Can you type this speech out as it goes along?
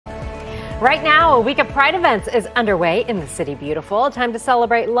Right now, a week of Pride events is underway in the City Beautiful. Time to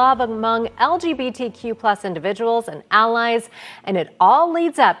celebrate love among LGBTQ plus individuals and allies. And it all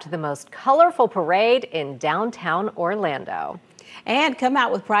leads up to the most colorful parade in downtown Orlando. And Come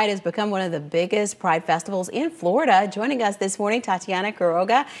Out with Pride has become one of the biggest Pride festivals in Florida. Joining us this morning, Tatiana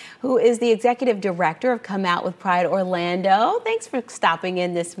Quiroga, who is the executive director of Come Out with Pride Orlando. Thanks for stopping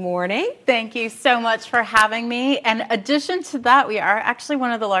in this morning. Thank you so much for having me. In addition to that, we are actually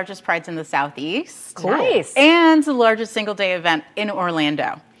one of the largest prides in the Southeast. Cool. Nice. And the largest single day event in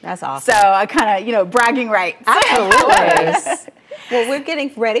Orlando. That's awesome. So I kind of, bragging rights. Absolutely. Well, we're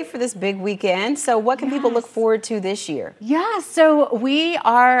getting ready for this big weekend. So what can people look forward to this year? Yeah, so we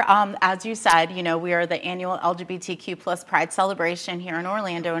are, as you said, we are the annual LGBTQ plus Pride celebration here in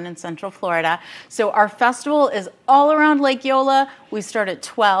Orlando and in Central Florida. So our festival is all around Lake Yola. We start at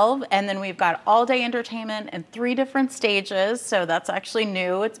 12, and then we've got all day entertainment and 3 different stages. So that's actually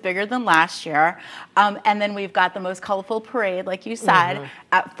new. It's bigger than last year. And then we've got the most colorful parade, like you said,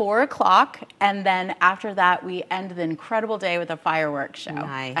 at 4 o'clock. And then after that, we end the incredible day with a fireworks show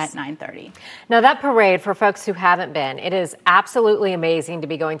at 9:30. Now that parade, for folks who haven't been, it is absolutely amazing to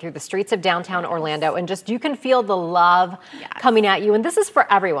be going through the streets of downtown Orlando, and just you can feel the love coming at you. And this is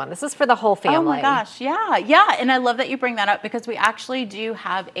for everyone. This is for the whole family. Oh my gosh, yeah. And I love that you bring that up, because we actually do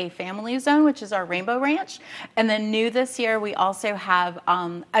have a family zone, which is our Rainbow Ranch. And then new this year, we also have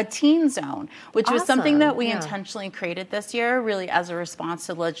a teen zone, which was something that we intentionally created this year, really as a response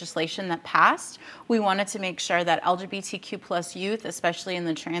to legislation that passed. We wanted to make sure that LGBTQ plus youth, especially in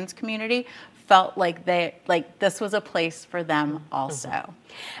the trans community, felt like this was a place for them also.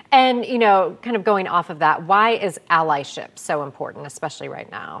 And, kind of going off of that, why is allyship so important, especially right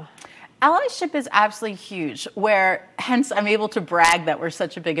now? Allyship is absolutely huge, hence I'm able to brag that we're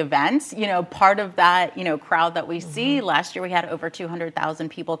such a big event. Part of that, crowd that we see, last year we had over 200,000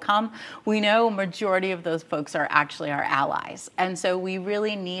 people come. We know a majority of those folks are actually our allies. And so we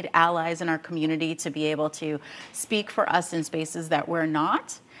really need allies in our community to be able to speak for us in spaces that we're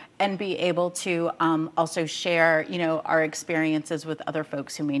not, and be able to also share, our experiences with other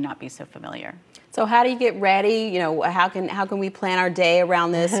folks who may not be so familiar. So how do you get ready? How can we plan our day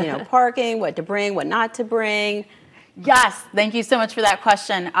around this? Parking, what to bring, what not to bring. Yes, thank you so much for that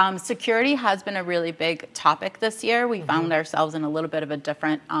question. Security has been a really big topic this year. We found ourselves in a little bit of a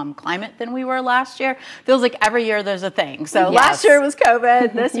different climate than we were last year. Feels like every year there's a thing. So last year was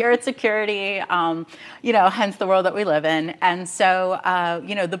COVID, this year it's security, hence the world that we live in. And so,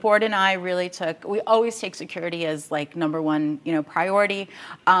 the board and I really we always take security as #1, priority.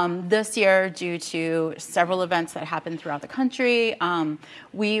 This year, due to several events that happened throughout the country,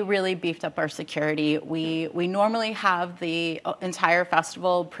 we really beefed up our security. We normally have the entire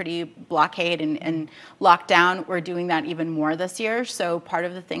festival pretty blockade and locked down. We're doing that even more this year. So part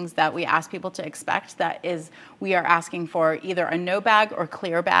of the things that we ask people to expect, that is, we are asking for either a no bag or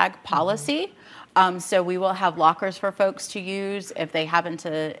clear bag policy. So we will have lockers for folks to use if they happen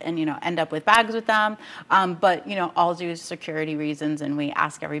to end up with bags with them. But all due to security reasons, and we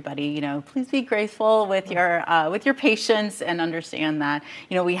ask everybody, please be graceful with your patience, and understand that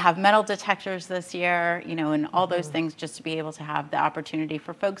we have metal detectors this year, and all those things, just to be able to have the opportunity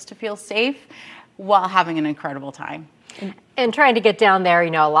for folks to feel safe while having an incredible time. And trying to get down there,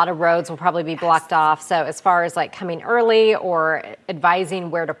 a lot of roads will probably be blocked off. So as far as coming early or advising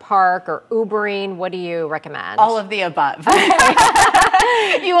where to park or Ubering, what do you recommend? All of the above.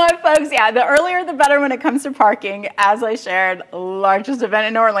 You want folks, the earlier the better when it comes to parking. As I shared, largest event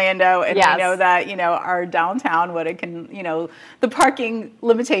in Orlando, and we know that, our downtown, what it can, the parking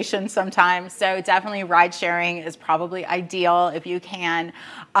limitations sometimes. So definitely ride sharing is probably ideal if you can.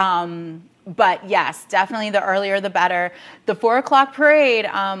 But yes, definitely the earlier the better. The 4 o'clock parade,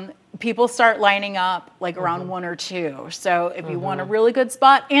 people start lining up around 1 or 2. So if you want a really good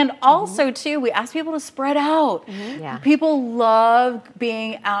spot, and also too, we ask people to spread out. People love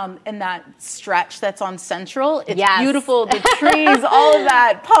being in that stretch that's on Central. It's beautiful, the trees, all of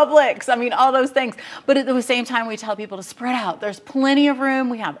that, Publix, all those things. But at the same time, we tell people to spread out. There's plenty of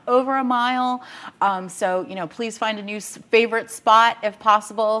room. We have over a mile. So, please find a new favorite spot if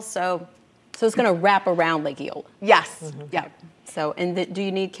possible. So it's going to wrap around Lake Yola. Yes. Yeah. So, and do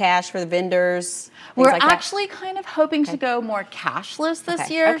you need cash for the vendors? We're actually kind of hoping to go more cashless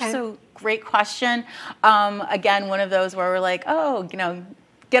this year. So great question. Again, one of those where we're like,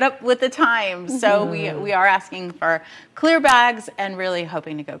 get up with the times. So we are asking for clear bags and really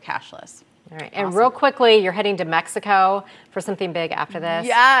hoping to go cashless. All right, and real quickly, you're heading to Mexico for something big after this?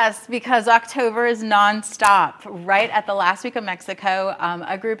 Yes, because October is nonstop. Right at the last week of Mexico,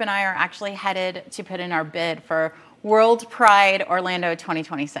 a group and I are actually headed to put in our bid for World Pride Orlando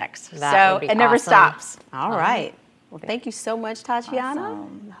 2026. That would be it never awesome. stops. All right. Well, thank you so much, Tatiana.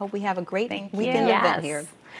 Awesome. Hope we have a great Thank weekend you. event Yes. here.